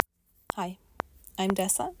Hi, I'm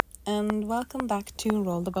Dessa, and welcome back to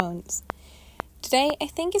Roll the Bones. Today, I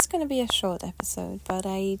think it's going to be a short episode, but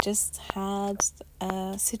I just had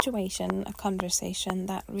a conversation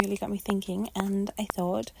that really got me thinking, and I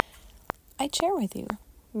thought I'd share with you.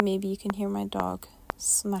 Maybe you can hear my dog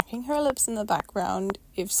smacking her lips in the background.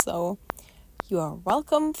 If so, you are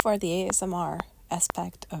welcome for the ASMR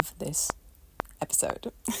aspect of this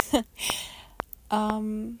episode.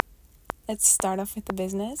 Let's start off with the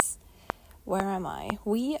business. Where am I?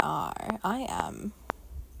 I am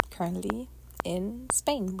currently in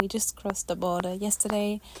Spain. We just crossed the border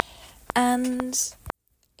yesterday, and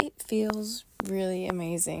it feels really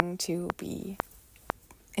amazing to be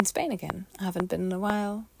in Spain again. I haven't been in a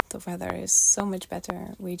while. The weather is so much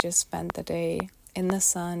better. We just spent the day in the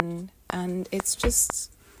sun, and it's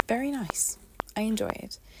just very nice. I enjoy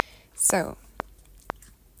it. So,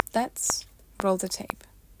 let's roll the tape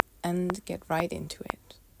and get right into it.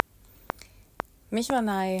 Michael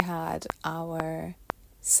and I had our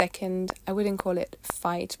second, I wouldn't call it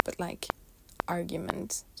fight, but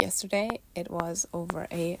argument yesterday. It was over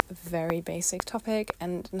a very basic topic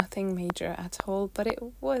and nothing major at all, but it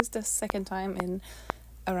was the second time in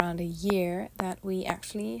around a year that we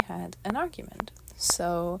actually had an argument.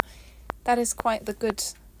 So that is quite the good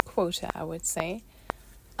quota, I would say.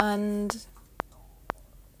 And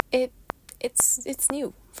it's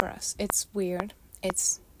new for us. It's weird.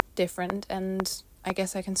 It's different, and I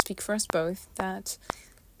guess I can speak for us both that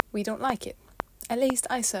we don't like it. At least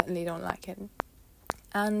I certainly don't like it.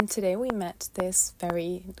 And today we met this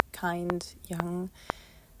very kind young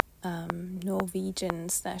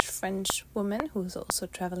Norwegian/French woman who's also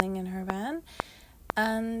traveling in her van,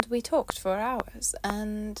 and we talked for hours.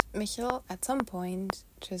 And Michael at some point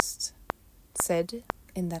just said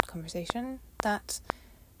in that conversation that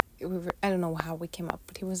I don't know how we came up,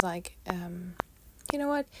 but he was like, you know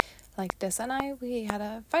what, Dessa and I, we had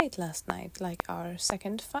a fight last night, our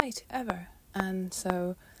second fight ever, and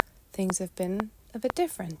so things have been a bit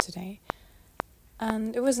different today.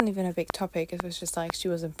 And it wasn't even a big topic. It was just she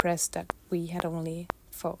was impressed that we had only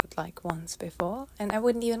fought once before, and I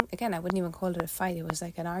wouldn't even call it a fight. It was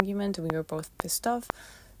an argument, and we were both pissed off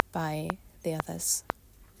by the other's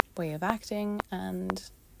way of acting, and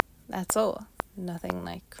that's all.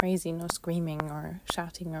 Nothing crazy, no screaming or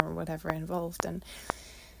shouting or whatever involved. And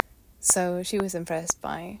so she was impressed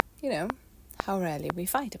by, how rarely we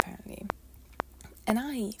fight, apparently. And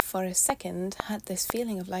I, for a second, had this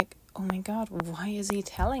feeling of oh my God, why is he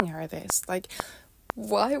telling her this?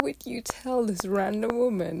 Why would you tell this random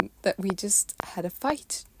woman that we just had a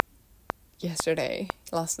fight yesterday,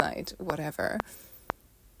 last night, whatever?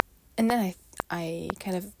 And then I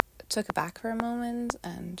kind of took it back for a moment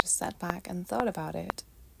and just sat back and thought about it.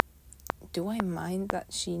 Do I mind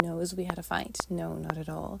that she knows we had a fight? No, not at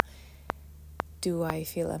all. Do I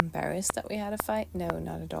feel embarrassed that we had a fight? No,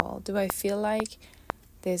 not at all. Do I feel like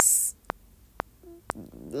this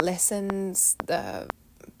lessens the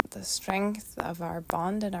strength of our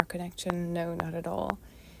bond and our connection? No, not at all.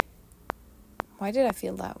 Why did I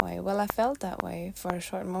feel that way? Well, I felt that way for a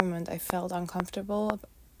short moment. I felt uncomfortable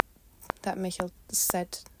that Michael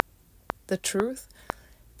said the truth,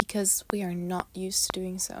 because we are not used to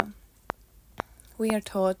doing so. We are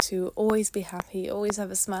taught to always be happy, always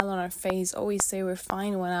have a smile on our face, always say we're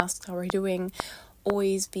fine when asked how we're doing,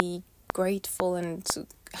 always be grateful and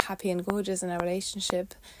happy and gorgeous in our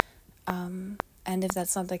relationship. And if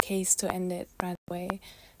that's not the case, to end it right away.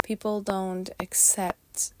 People don't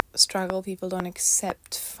accept struggle, people don't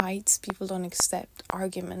accept fights, people don't accept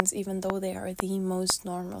arguments, even though they are the most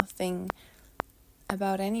normal thing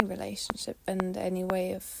about any relationship and any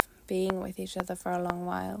way of being with each other for a long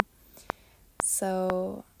while.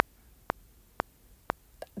 So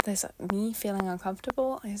this me feeling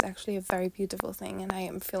uncomfortable is actually a very beautiful thing, and I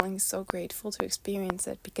am feeling so grateful to experience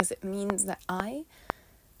it, because it means that I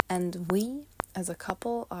and we as a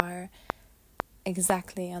couple are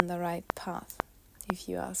exactly on the right path, if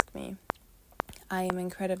you ask me. I am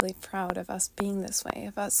incredibly proud of us being this way,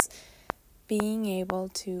 of us being able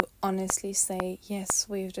to honestly say, yes,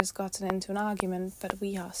 we've just gotten into an argument, but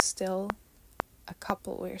we are still a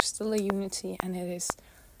couple, we're still a unity, and it is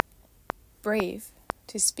brave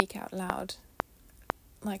to speak out loud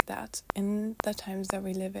like that in the times that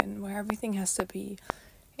we live in, where everything has to be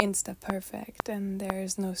insta perfect and there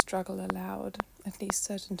is no struggle allowed, at least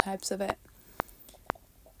certain types of it.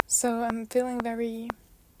 So I'm feeling very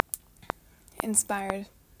inspired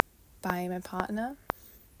by my partner,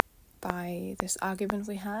 by this argument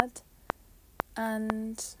we had,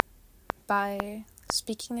 and by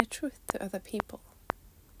speaking the truth to other people.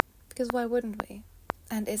 Because why wouldn't we?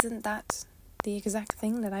 And isn't that the exact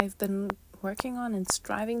thing that I've been working on and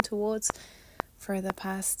striving towards for the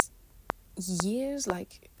past years.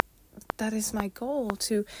 Like, that is my goal,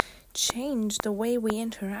 to change the way we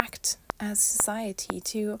interact as society,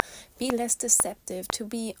 to be less deceptive, to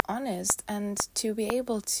be honest, and to be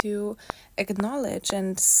able to acknowledge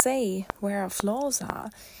and say where our flaws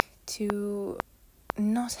are, to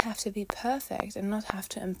not have to be perfect and not have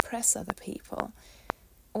to impress other people.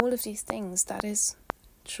 All of these things, that is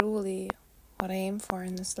truly what I aim for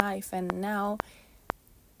in this life. And now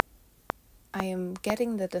I am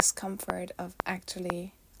getting the discomfort of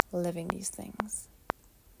actually living these things.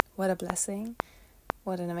 What a blessing.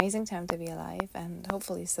 What an amazing time to be alive, and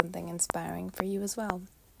hopefully something inspiring for you as well.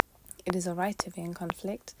 It is alright to be in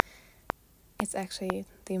conflict. It's actually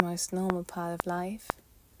the most normal part of life.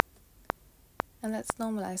 And let's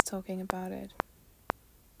normalize talking about it.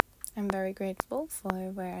 I'm very grateful for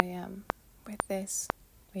where I am with this,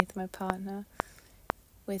 with my partner,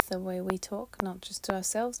 with the way we talk, not just to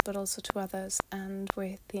ourselves, but also to others, and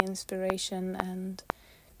with the inspiration and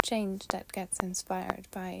change that gets inspired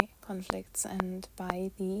by conflicts and by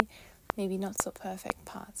the maybe not so perfect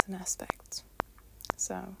parts and aspects.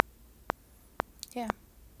 So, yeah,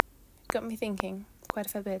 it got me thinking quite a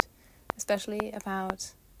fair bit, especially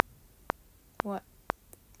about what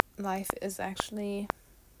life is actually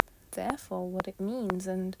there for, what it means,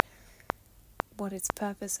 and what its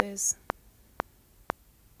purpose is.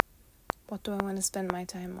 What do I want to spend my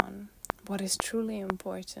time on? What is truly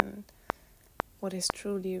important? What is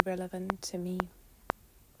truly relevant to me?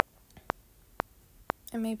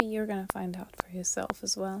 And maybe you're going to find out for yourself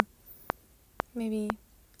as well. Maybe,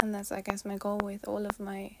 and that's, I guess, my goal with all of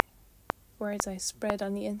my words I spread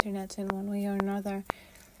on the internet in one way or another,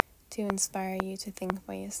 to inspire you to think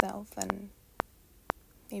for yourself and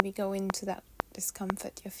maybe go into that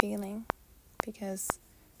discomfort you're feeling, because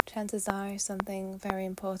chances are something very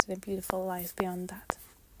important and beautiful lies beyond that.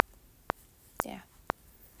 Yeah.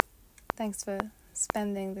 Thanks for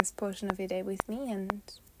spending this portion of your day with me, and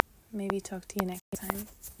maybe talk to you next time.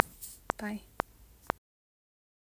 Bye.